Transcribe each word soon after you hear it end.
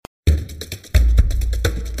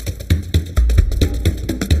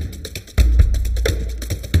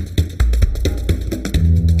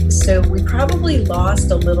So we probably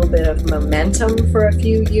lost a little bit of momentum for a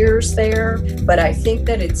few years there, but I think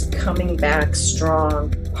that it's coming back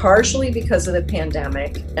strong, partially because of the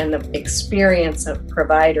pandemic and the experience of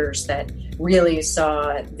providers that really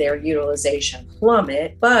saw their utilization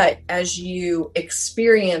plummet. But as you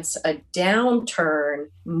experience a downturn,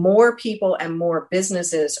 more people and more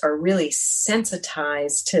businesses are really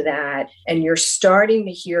sensitized to that. And you're starting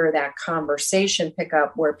to hear that conversation pick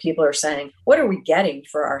up where people are saying, what are we getting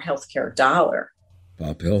for our healthcare dollar?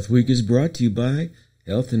 Pop Health Week is brought to you by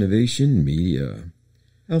Health Innovation Media.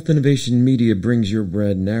 Health Innovation Media brings your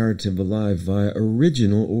brand narrative alive via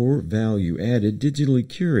original or value-added digitally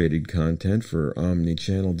curated content for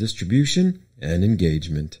omni-channel distribution and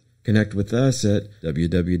engagement. Connect with us at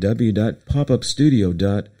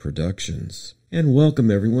www.popupstudio.productions. And welcome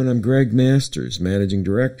everyone, I'm Greg Masters, Managing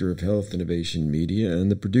Director of Health Innovation Media and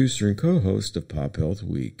the producer and co-host of Pop Health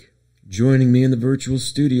Week. Joining me in the virtual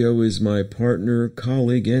studio is my partner,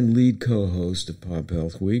 colleague, and lead co-host of Pop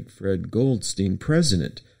Health Week, Fred Goldstein,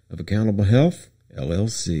 President of Accountable Health,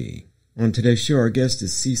 LLC. On today's show, our guest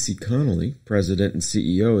is Cece Connolly, President and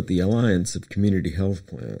CEO at the Alliance of Community Health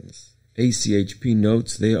Plans. ACHP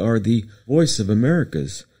notes they are the voice of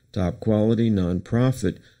America's top-quality,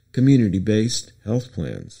 nonprofit, community-based health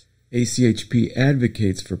plans. ACHP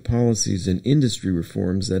advocates for policies and industry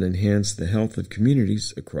reforms that enhance the health of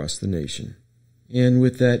communities across the nation. And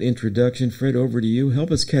with that introduction, Fred, over to you.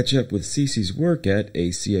 Help us catch up with Cece's work at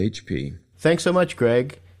ACHP. Thanks so much,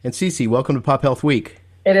 Greg. And Cece, welcome to Pop Health Week.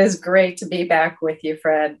 It is great to be back with you,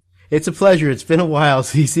 Fred. It's a pleasure. It's been a while,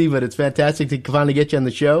 Cece, but it's fantastic to finally get you on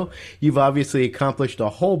the show. You've obviously accomplished a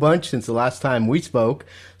whole bunch since the last time we spoke.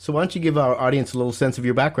 So why don't you give our audience a little sense of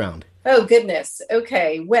your background? Oh, goodness.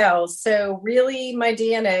 Okay. Well, so really my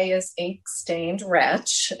DNA is ink-stained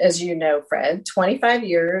wretch, as you know, Fred. 25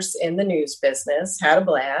 years in the news business, had a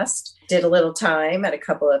blast, did a little time at a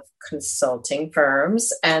couple of consulting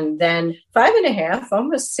firms, and then 5.5,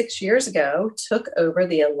 almost 6 years ago, took over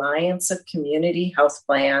the Alliance of Community Health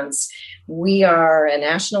Plans. We are a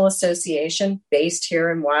national association based here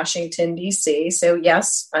in Washington, D.C. So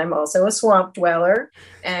yes, I'm also a swamp dweller.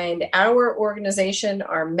 And our organization,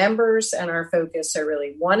 our members and our focus are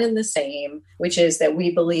really one and the same, which is that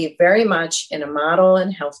we believe very much in a model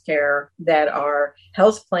in healthcare that are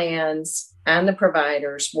health plans and the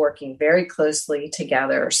providers working very closely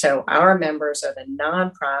together. So our members are the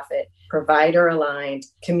nonprofit, provider-aligned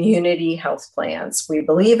community health plans. We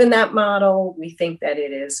believe in that model. We think that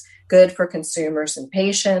it is good for consumers and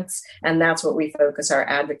patients, and that's what we focus our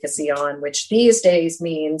advocacy on, which these days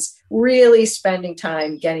means really spending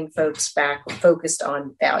time getting folks back focused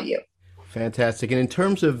on value. Fantastic. And in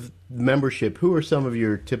terms of membership, who are some of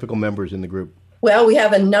your typical members in the group? Well, we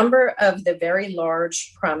have a number of the very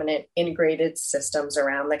large, prominent integrated systems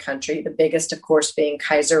around the country. The biggest, of course, being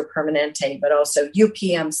Kaiser Permanente, but also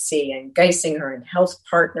UPMC and Geisinger and Health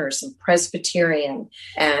Partners and Presbyterian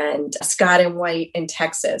and Scott and White in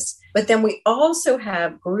Texas. But then we also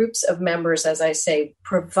have groups of members, as I say,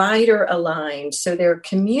 provider aligned. So they're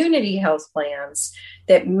community health plans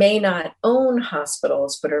that may not own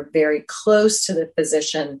hospitals, but are very close to the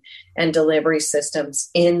physician and delivery systems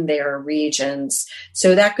in their regions.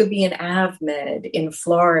 So that could be an AvMed in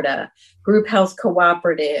Florida, Group Health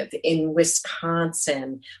Cooperative in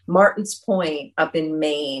Wisconsin, Martins Point up in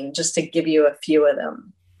Maine, just to give you a few of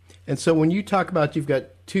them. And so when you talk about, you've got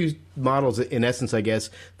two models in essence, I guess,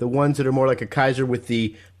 the ones that are more like a Kaiser with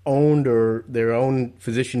the owned or their own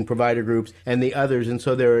physician provider groups and the others. And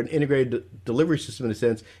so they're an integrated delivery system in a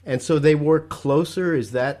sense. And so they work closer.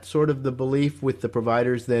 Is that sort of the belief with the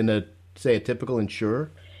providers than say a typical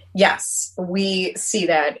insurer? Yes, we see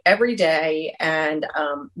that every day, and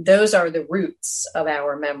those are the roots of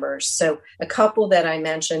our members. So a couple that I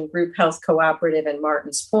mentioned, Group Health Cooperative and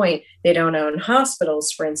Martins Point, they don't own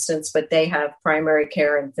hospitals, for instance, but they have primary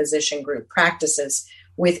care and physician group practices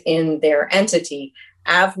within their entity.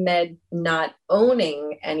 AvMed not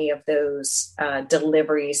owning any of those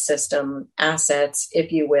delivery system assets,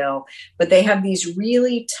 if you will, but they have these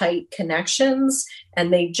really tight connections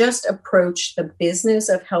and they just approach the business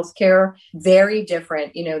of healthcare very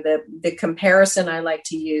different. You know, the comparison I like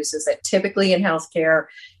to use is that typically in healthcare,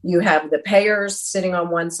 you have the payers sitting on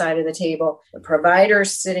one side of the table, the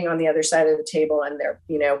providers sitting on the other side of the table, and they're,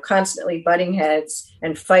 you know, constantly butting heads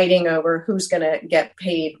and fighting over who's going to get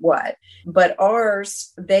paid what. But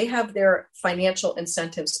ours, they have their financial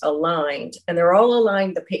incentives aligned, and they're all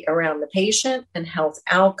aligned around the patient and health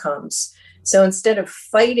outcomes. So instead of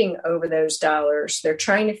fighting over those dollars, they're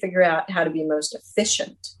trying to figure out how to be most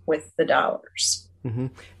efficient with the dollars. Mm-hmm.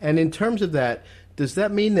 And in terms of that, Does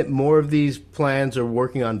that mean that more of these plans are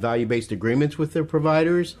working on value-based agreements with their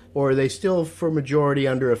providers, or are they still, for majority,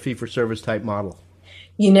 under a fee-for-service type model?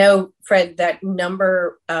 You know, Fred, that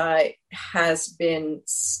number has been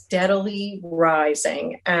steadily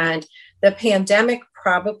rising, and the pandemic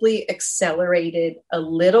probably accelerated a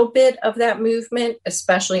little bit of that movement,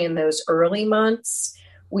 especially in those early months.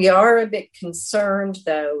 We are a bit concerned,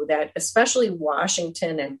 though, that especially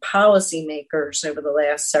Washington and policymakers over the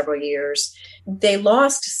last several years, they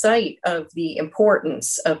lost sight of the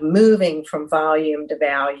importance of moving from volume to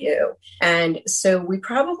value. And so we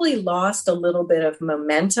probably lost a little bit of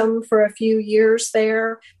momentum for a few years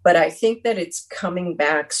there, but I think that it's coming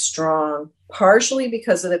back strong, partially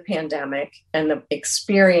because of the pandemic and the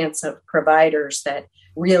experience of providers that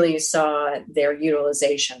really saw their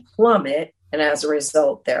utilization plummet. And as a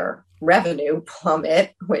result, their revenue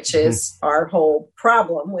plummet, which is our whole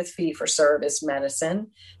problem with fee-for-service medicine.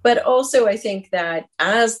 But also, I think that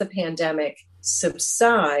as the pandemic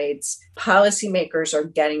subsides, policymakers are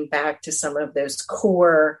getting back to some of those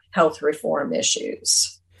core health reform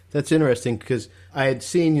issues. That's interesting because I had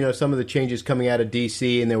seen, some of the changes coming out of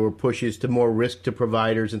DC, and there were pushes to more risk to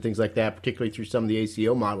providers and things like that, particularly through some of the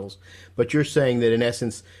ACO models. But you're saying that in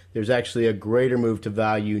essence, there's actually a greater move to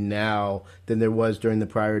value now than there was during the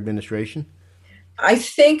prior administration? I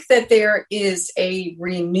think that there is a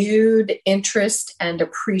renewed interest and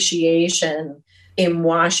appreciation in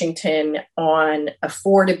Washington on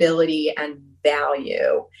affordability and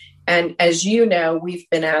value. And as you know, we've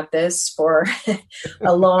been at this for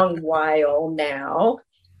a long while now.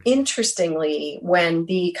 Interestingly, when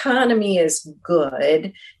the economy is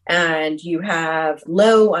good and you have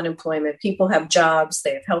low unemployment, people have jobs,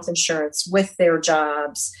 they have health insurance with their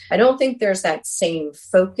jobs. I don't think there's that same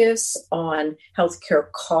focus on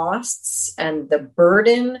healthcare costs and the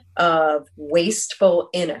burden of wasteful,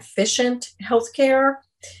 inefficient healthcare.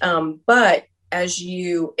 But as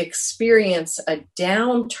you experience a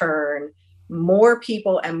downturn, more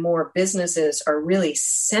people and more businesses are really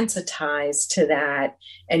sensitized to that.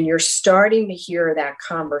 And you're starting to hear that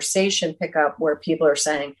conversation pick up where people are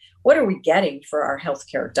saying, what are we getting for our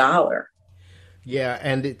healthcare dollar? Yeah,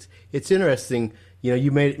 and it's interesting.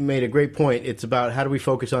 You made a great point. It's about how do we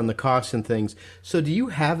focus on the costs and things. So do you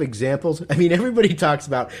have examples? I mean, everybody talks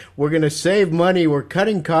about we're going to save money, we're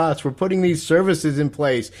cutting costs, we're putting these services in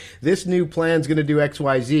place. This new plan's going to do X,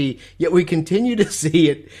 Y, Z, yet we continue to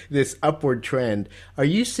see this upward trend. Are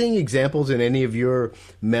you seeing examples in any of your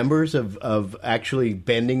members of actually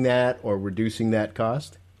bending that or reducing that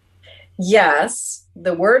cost? Yes,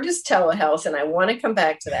 the word is telehealth, and I want to come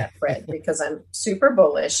back to that, Fred, because I'm super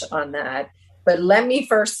bullish on that. But let me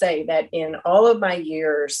first say that in all of my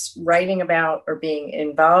years writing about or being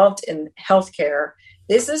involved in healthcare,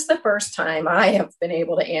 this is the first time I have been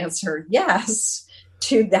able to answer yes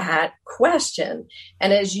to that question.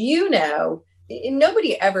 And as you know,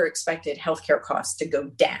 nobody ever expected healthcare costs to go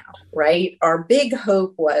down, right? Our big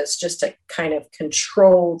hope was just to kind of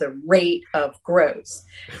control the rate of growth.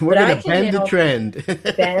 We're going to bend the trend.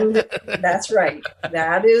 That's right.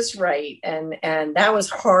 That is right. And that was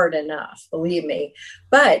hard enough, believe me.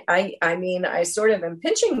 But I sort of am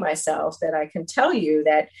pinching myself that I can tell you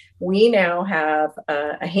that we now have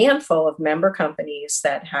a handful of member companies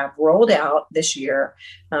that have rolled out this year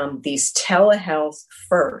these telehealth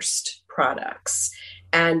first products.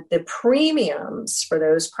 And the premiums for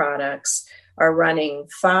those products are running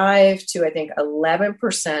 5 to, I think,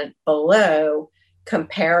 11% below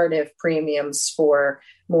comparative premiums for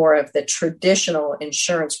more of the traditional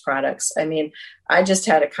insurance products. I mean, I just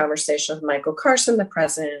had a conversation with Michael Carson, the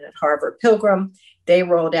president at Harvard Pilgrim. They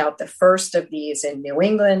rolled out the first of these in New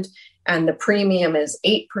England, and the premium is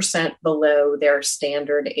 8% below their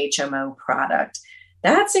standard HMO product.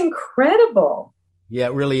 That's incredible. Yeah,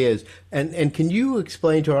 it really is. And can you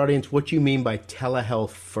explain to our audience what you mean by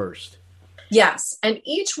telehealth first? Yes, and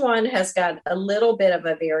each one has got a little bit of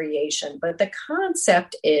a variation, but the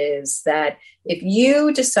concept is that if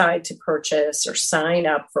you decide to purchase or sign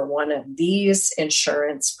up for one of these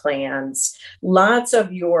insurance plans, lots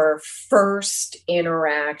of your first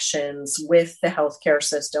interactions with the healthcare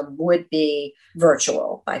system would be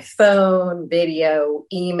virtual, by phone, video,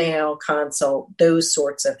 email, consult, those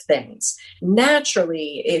sorts of things.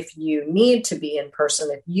 Naturally, if you need to be in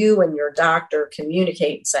person, if you and your doctor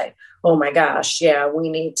communicate and say, oh my gosh, yeah, we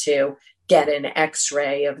need to get an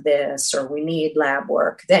x-ray of this or we need lab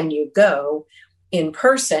work, then you go in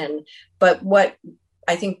person. But what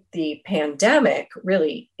I think the pandemic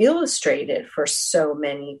really illustrated for so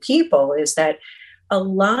many people is that a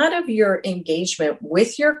lot of your engagement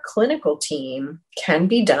with your clinical team can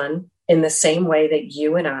be done in the same way that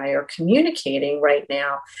you and I are communicating right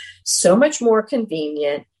now. So much more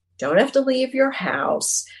convenient. Don't have to leave your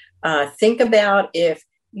house. Think about if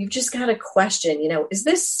you've just got a question, is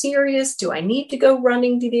this serious? Do I need to go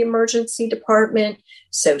running to the emergency department?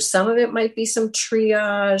 So some of it might be some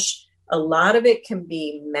triage. A lot of it can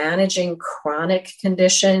be managing chronic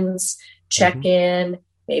conditions, check in.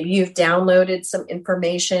 Maybe you've downloaded some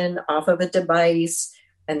information off of a device.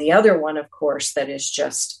 And the other one, of course, that is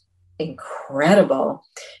just incredible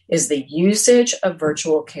is the usage of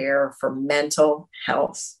virtual care for mental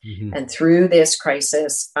health. And through this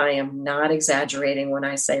crisis, I am not exaggerating when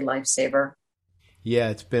I say lifesaver.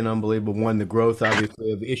 Yeah, it's been unbelievable. One, the growth,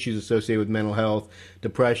 obviously, of issues associated with mental health,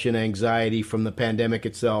 depression, anxiety from the pandemic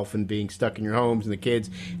itself and being stuck in your homes and the kids,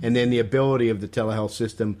 and then the ability of the telehealth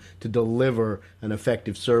system to deliver an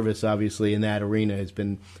effective service, obviously, in that arena has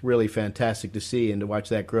been really fantastic to see and to watch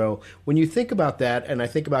that grow. When you think about that, and I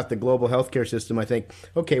think about the global healthcare system, I think,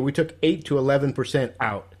 okay, we took 8 to 11%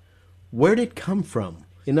 out. Where did it come from?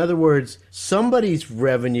 In other words, somebody's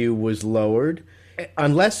revenue was lowered.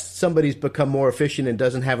 Unless somebody's become more efficient and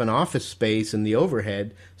doesn't have an office space and the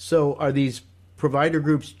overhead. So are these provider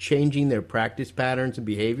groups changing their practice patterns and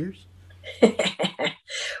behaviors?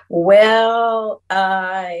 Well,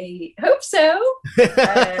 I hope so.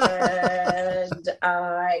 And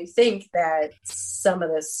I think that some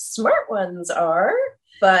of the smart ones are.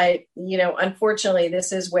 But, unfortunately,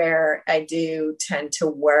 this is where I do tend to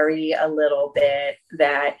worry a little bit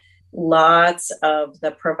that lots of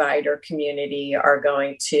the provider community are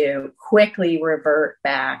going to quickly revert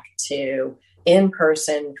back to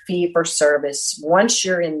in-person fee-for-service. Once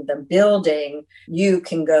you're in the building, you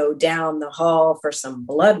can go down the hall for some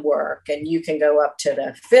blood work, and you can go up to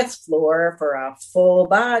the 5th floor for a full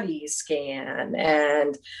body scan,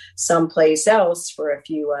 and someplace else for a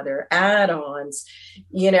few other add-ons.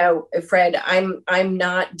 Fred, I'm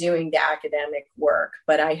not doing the academic work,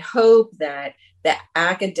 but I hope that the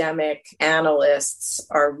academic analysts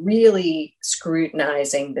are really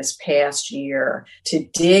scrutinizing this past year to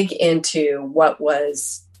dig into what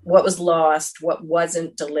was lost, what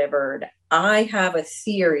wasn't delivered. I have a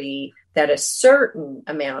theory that a certain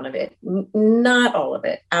amount of it, not all of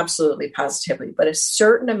it, absolutely positively, but a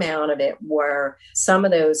certain amount of it were some of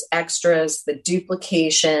those extras, the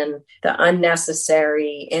duplication, the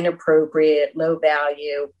unnecessary, inappropriate, low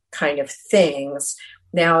value kind of things.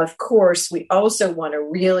 Now, of course, we also want to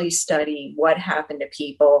really study what happened to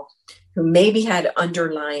people who maybe had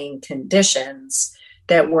underlying conditions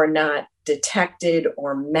that were not detected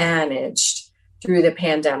or managed through the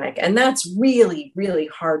pandemic. And that's really, really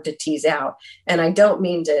hard to tease out. And I don't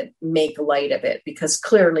mean to make light of it, because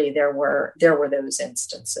clearly there were those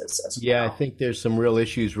instances as well. Yeah, I think there's some real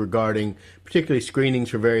issues regarding particularly screenings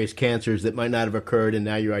for various cancers that might not have occurred, and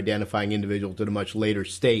now you're identifying individuals at a much later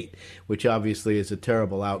state, which obviously is a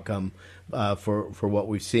terrible outcome for what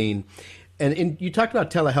we've seen. And you talked about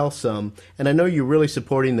telehealth some, and I know you're really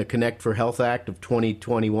supporting the Connect for Health Act of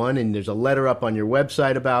 2021, and there's a letter up on your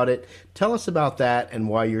website about it. Tell us about that and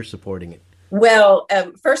why you're supporting it. Well,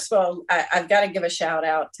 first of all, I've got to give a shout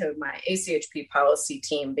out to my ACHP policy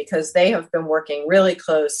team, because they have been working really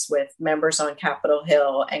close with members on Capitol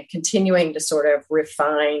Hill and continuing to sort of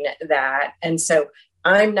refine that. And so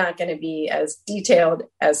I'm not going to be as detailed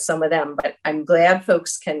as some of them, but I'm glad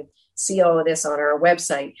folks can see all of this on our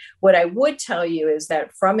website. What I would tell you is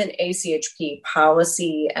that from an ACHP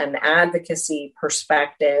policy and advocacy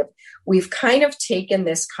perspective, we've kind of taken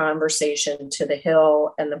this conversation to the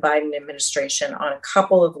Hill and the Biden administration on a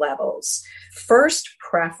couple of levels. First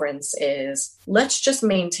preference is let's just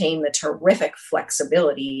maintain the terrific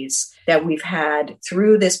flexibilities that we've had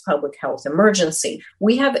through this public health emergency.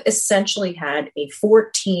 We have essentially had a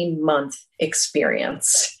 14-month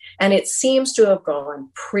experience, and it seems to have gone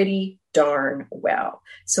pretty darn well.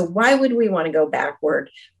 So why would we want to go backward?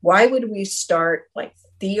 Why would we start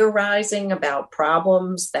theorizing about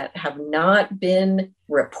problems that have not been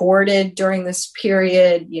reported during this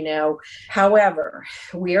period? However,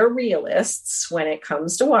 we are realists when it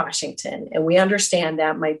comes to Washington, and we understand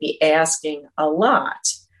that might be asking a lot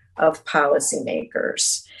of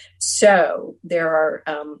policymakers. So there are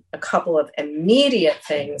a couple of immediate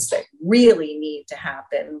things that really need to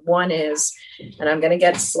happen. One is, and I'm going to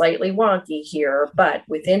get slightly wonky here, but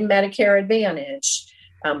within Medicare Advantage,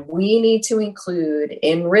 we need to include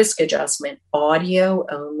in risk adjustment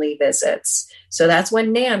audio-only visits. So that's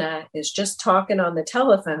when Nana is just talking on the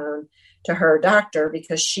telephone to her doctor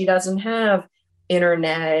because she doesn't have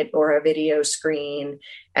internet or a video screen.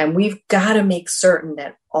 And we've got to make certain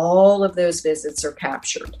that all of those visits are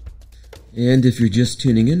captured. And if you're just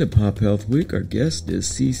tuning in to Pop Health Week, our guest is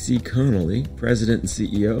CC Connolly, President and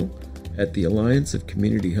CEO at the Alliance of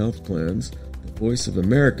Community Health Plans, the voice of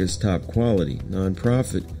America's top quality,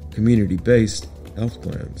 nonprofit, community-based health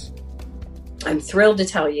plans. I'm thrilled to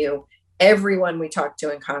tell you, everyone we talk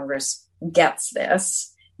to in Congress gets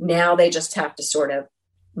this. Now they just have to sort of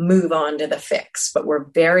move on to the fix, but we're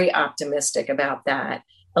very optimistic about that.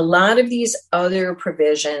 A lot of these other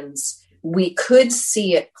provisions, we could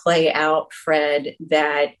see it play out, Fred,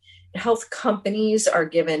 that health companies are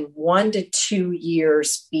given 1 to 2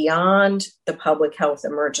 years beyond the public health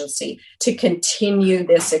emergency to continue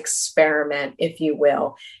this experiment, if you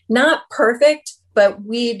will. Not perfect, but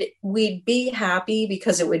we'd be happy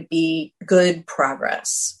because it would be good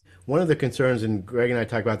progress. One of the concerns, and Greg and I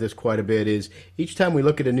talk about this quite a bit, is each time we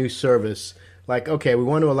look at a new service, like, okay, we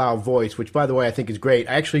want to allow voice, which, by the way, I think is great.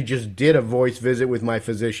 I actually just did a voice visit with my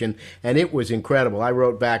physician, and it was incredible. I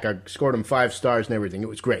wrote back, I scored him 5 stars and everything. It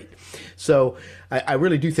was great. So I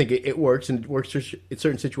really do think it works, and it works in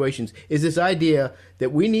certain situations, is this idea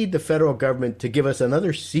that we need the federal government to give us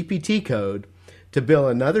another CPT code to bill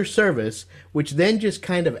another service, which then just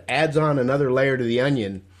kind of adds on another layer to the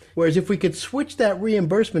onion. Whereas if we could switch that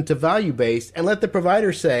reimbursement to value-based and let the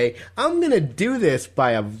provider say, I'm going to do this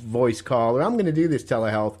by a voice call or I'm going to do this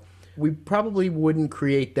telehealth, we probably wouldn't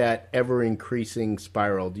create that ever-increasing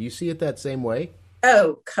spiral. Do you see it that same way?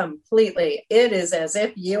 Oh, completely. It is as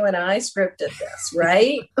if you and I scripted this,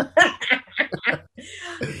 right?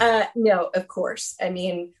 No, of course. I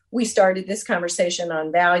mean, we started this conversation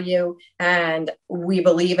on value and we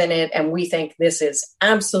believe in it. And we think this is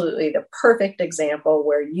absolutely the perfect example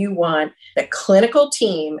where you want the clinical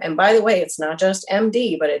team. And by the way, it's not just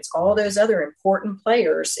MD, but it's all those other important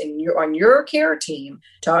players on your care team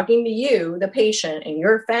talking to you, the patient, and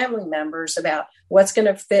your family members about what's going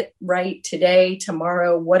to fit right today,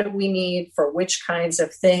 tomorrow, what do we need for which kinds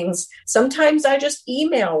of things. Sometimes I just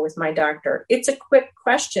email with my doctor. It's a quick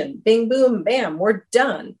question. Bing, boom, bam, we're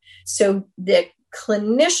done. So the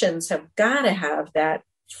clinicians have got to have that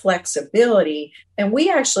flexibility. And we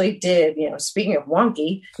actually did, speaking of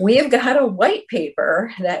wonky, we have got a white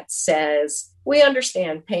paper that says we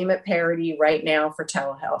understand payment parity right now for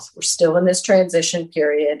telehealth. We're still in this transition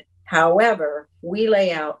period. However, we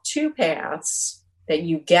lay out 2 paths that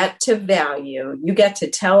you get to value. You get to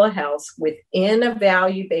telehealth within a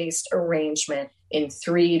value-based arrangement in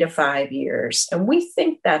 3 to 5 years. And we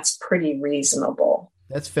think that's pretty reasonable.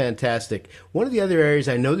 That's fantastic. One of the other areas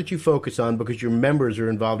I know that you focus on because your members are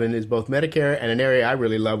involved in is both Medicare and an area I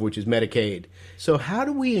really love, which is Medicaid. So how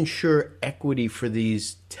do we ensure equity for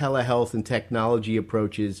these telehealth and technology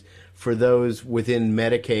approaches for those within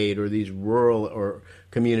Medicaid or these rural or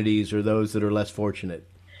communities or those that are less fortunate?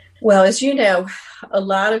 Well, as you know, a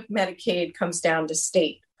lot of Medicaid comes down to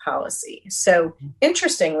state policy. So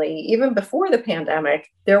interestingly, even before the pandemic,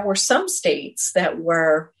 there were some states that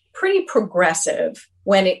were pretty progressive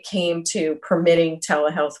when it came to permitting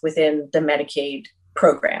telehealth within the Medicaid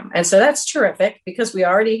program. And so that's terrific because we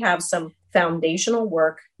already have some foundational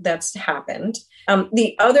work that's happened.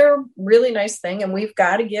 The other really nice thing, and we've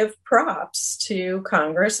got to give props to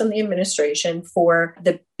Congress and the administration for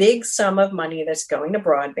the big sum of money that's going to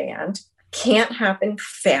broadband, can't happen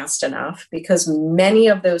fast enough because many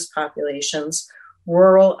of those populations,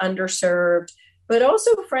 rural, underserved, but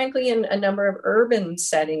also, frankly, in a number of urban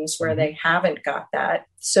settings where they haven't got that.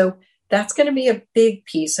 So that's going to be a big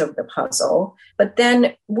piece of the puzzle. But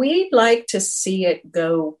then we'd like to see it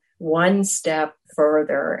go one step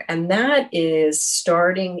further. And that is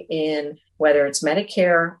starting in, whether it's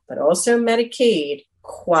Medicare, but also Medicaid,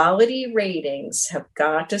 quality ratings have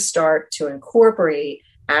got to start to incorporate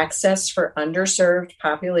access for underserved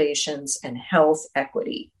populations and health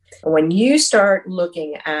equity. And when you start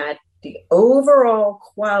looking at the overall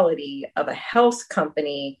quality of a health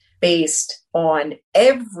company based on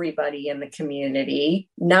everybody in the community,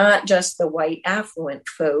 not just the white affluent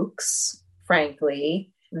folks,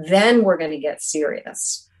 frankly, then we're going to get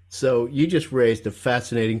serious. So you just raised a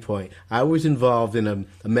fascinating point. I was involved in a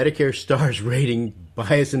Medicare Stars rating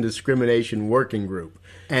bias and discrimination working group.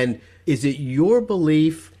 And is it your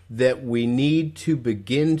belief that we need to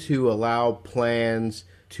begin to allow plans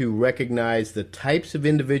to recognize the types of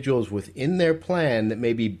individuals within their plan that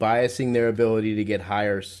may be biasing their ability to get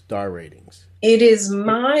higher star ratings? It is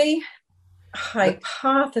my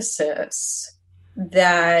hypothesis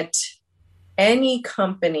that any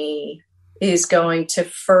company is going to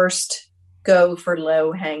first go for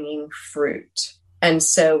low-hanging fruit. And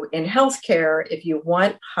so in healthcare, if you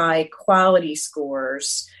want high quality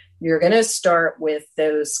scores, you're going to start with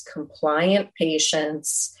those compliant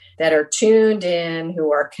patients that are tuned in,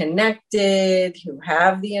 who are connected, who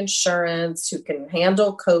have the insurance, who can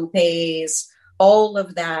handle copays, all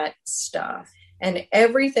of that stuff. And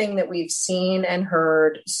everything that we've seen and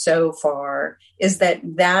heard so far is that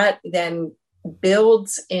then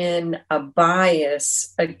builds in a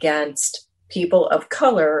bias against people of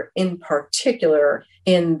color in particular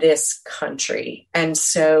in this country. And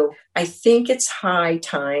so I think it's high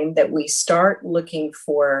time that we start looking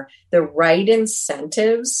for the right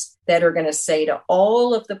incentives that are going to say to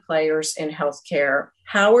all of the players in healthcare,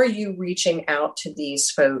 how are you reaching out to these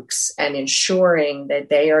folks and ensuring that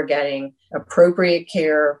they are getting appropriate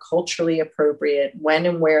care, culturally appropriate, when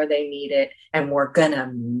and where they need it, and we're going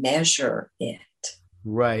to measure it.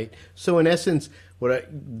 Right. So in essence, what I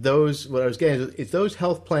was getting is those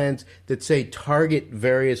health plans that say target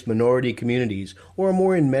various minority communities or are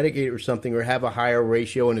more in Medicaid or something, or have a higher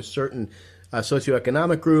ratio in a certain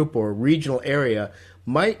socioeconomic group or regional area,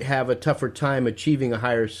 might have a tougher time achieving a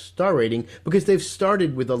higher star rating because they've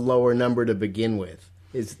started with a lower number to begin with.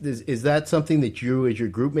 Is that something that you as your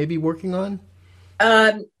group may be working on?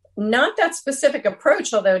 Not that specific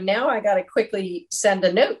approach, although now I got to quickly send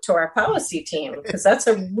a note to our policy team because that's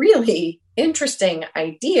a really interesting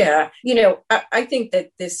idea. I think that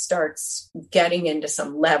this starts getting into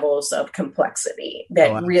some levels of complexity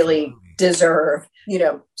that really deserve,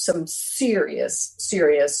 some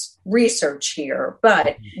serious research here.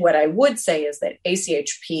 But what I would say is that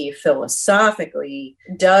ACHP philosophically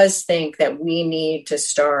does think that we need to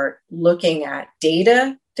start looking at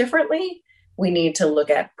data differently. We need to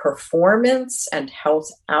look at performance and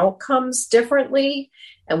health outcomes differently.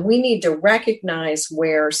 And we need to recognize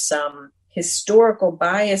where some historical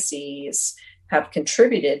biases have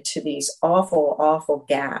contributed to these awful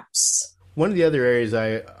gaps. One of the other areas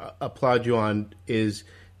I applaud you on is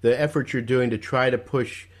the effort you're doing to try to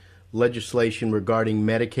push legislation regarding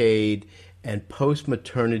Medicaid and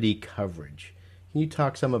post-maternity coverage. Can you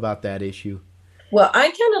talk some about that issue? Well, I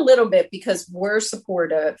can a little bit because we're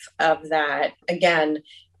supportive of that. Again,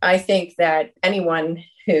 I think that anyone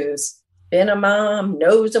who's been a mom,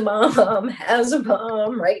 knows a mom, has a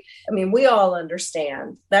mom, right? I mean, we all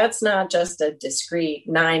understand that's not just a discrete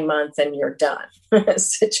 9 month and you're done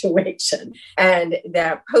situation. And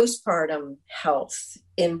that postpartum health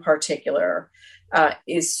in particular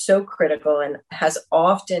is so critical and has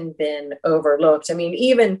often been overlooked. I mean,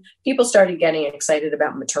 even people started getting excited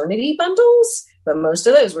about maternity bundles, but most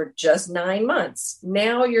of those were just 9 months.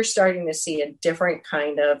 Now you're starting to see a different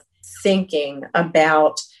kind of thinking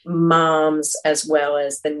about moms as well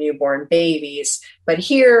as the newborn babies. But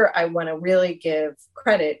here I want to really give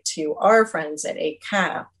credit to our friends at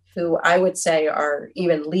ACAP, who I would say are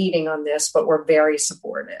even leading on this, but we're very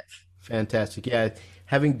supportive. Fantastic. Yeah.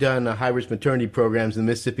 Having done high-risk maternity programs in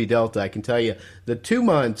the Mississippi Delta, I can tell you the 2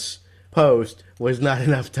 months post was not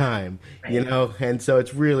enough time, and so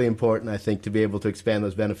it's really important, I think, to be able to expand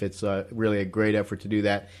those benefits. Really a great effort to do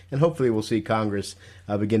that, and hopefully we'll see Congress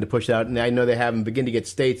begin to push out. And I know they haven't begin to get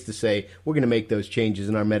states to say, we're going to make those changes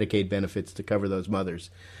in our Medicaid benefits to cover those mothers.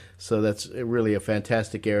 So that's really a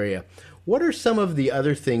fantastic area. What are some of the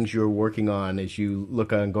other things you're working on as you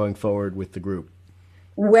look on going forward with the group?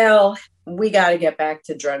 Well, we got to get back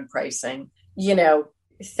to drug pricing.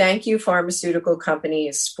 Thank you, pharmaceutical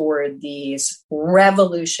companies, for these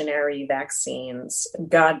revolutionary vaccines.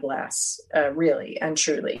 God bless, really and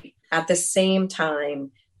truly. At the same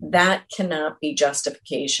time, that cannot be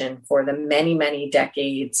justification for the many, many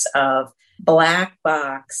decades of black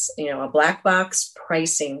box, a black box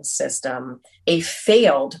pricing system, a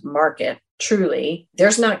failed market. Truly,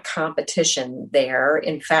 there's not competition there.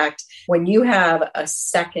 In fact, when you have a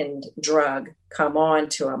second drug come on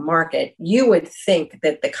to a market, you would think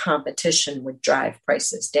that the competition would drive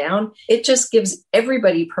prices down. It just gives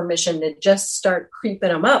everybody permission to just start creeping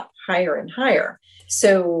them up higher and higher.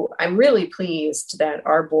 So I'm really pleased that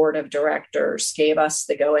our board of directors gave us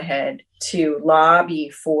the go-ahead to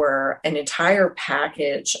lobby for an entire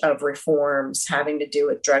package of reforms having to do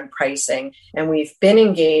with drug pricing. And we've been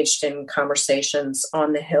engaged in conversations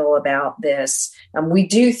on the Hill about this. We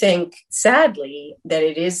do think, sadly, that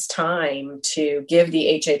it is time to give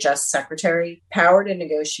the HHS secretary power to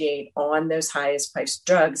negotiate on those highest priced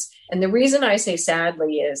drugs. And the reason I say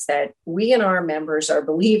sadly is that we and our members are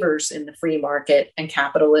believers in the free market and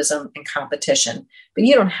capitalism and competition. But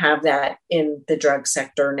you don't have that in the drug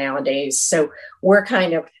sector nowadays. So we're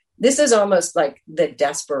this is almost like the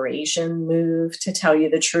desperation move, to tell you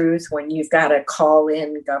the truth, when you've got to call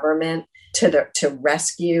in government to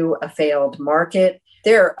rescue a failed market.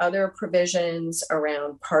 There are other provisions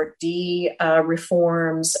around Part D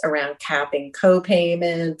reforms, around capping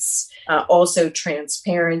copayments, also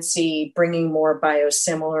transparency, bringing more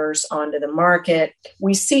biosimilars onto the market.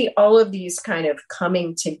 We see all of these kind of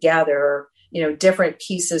coming together, different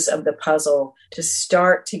pieces of the puzzle to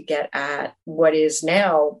start to get at what is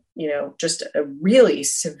now, just a really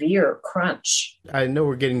severe crunch. I know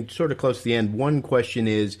we're getting sort of close to the end. One question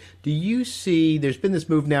is, do you see there's been this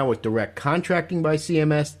move now with direct contracting by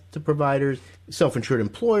CMS to providers, self-insured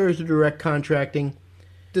employers are direct contracting.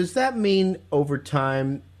 Does that mean over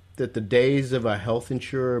time that the days of a health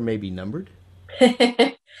insurer may be numbered?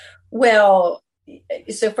 Well,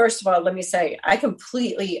 so first of all, let me say, I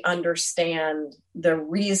completely understand the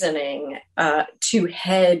reasoning to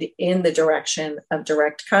head in the direction of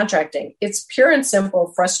direct contracting. It's pure and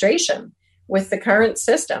simple frustration with the current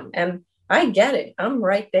system. And I get it. I'm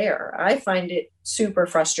right there. I find it super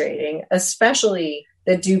frustrating, especially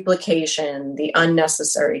the duplication, the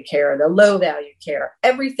unnecessary care, the low value care,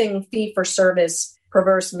 everything fee for service,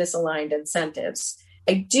 perverse, misaligned incentives.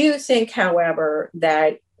 I do think, however,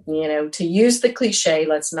 that to use the cliche,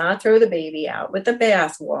 let's not throw the baby out with the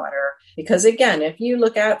bathwater. Because again, if you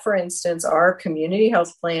look at, for instance, our community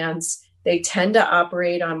health plans, they tend to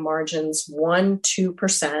operate on margins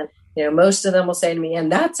 1-2%. Most of them will say to me,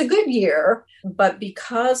 and that's a good year. But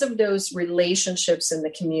because of those relationships in the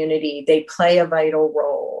community, they play a vital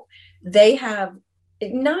role. They have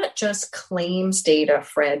not just claims data,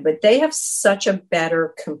 Fred, but they have such a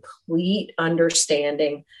better, complete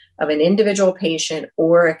understanding of an individual patient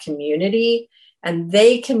or a community, and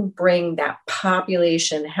they can bring that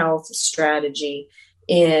population health strategy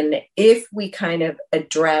in if we kind of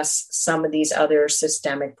address some of these other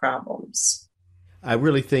systemic problems. I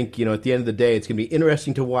really think, at the end of the day, it's going to be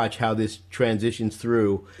interesting to watch how this transitions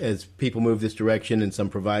through as people move this direction and some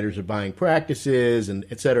providers are buying practices and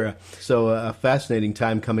et cetera. So a fascinating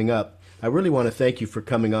time coming up. I really want to thank you for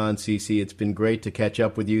coming on, Cece. It's been great to catch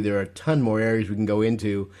up with you. There are a ton more areas we can go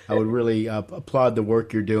into. I would really applaud the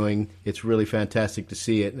work you're doing. It's really fantastic to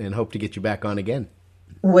see it and hope to get you back on again.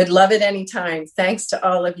 Would love it anytime. Thanks to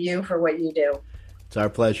all of you for what you do. It's our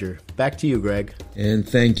pleasure. Back to you, Greg. And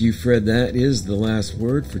thank you, Fred. That is the last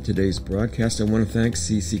word for today's broadcast. I want to thank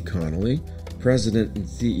Cece Connolly, President and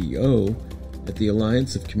CEO at the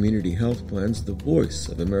Alliance of Community Health Plans, the voice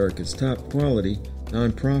of America's top quality,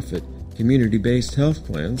 nonprofit, community-based health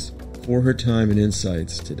plans, for her time and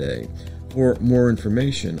insights today. For more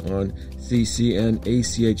information on CC and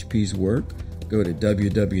ACHP's work, go to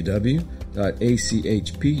www.achp.org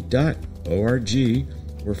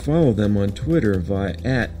or follow them on Twitter via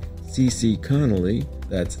 @CCConnolly,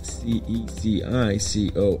 that's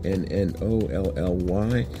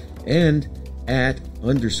CECICONNOLLY, and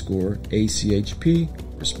 @_ACHP,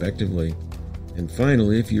 respectively. And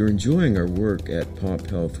finally, if you're enjoying our work at Pop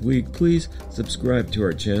Health Week, please subscribe to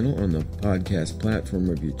our channel on the podcast platform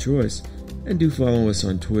of your choice, and do follow us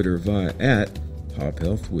on Twitter via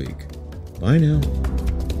 @PopHealthWeek. Bye now.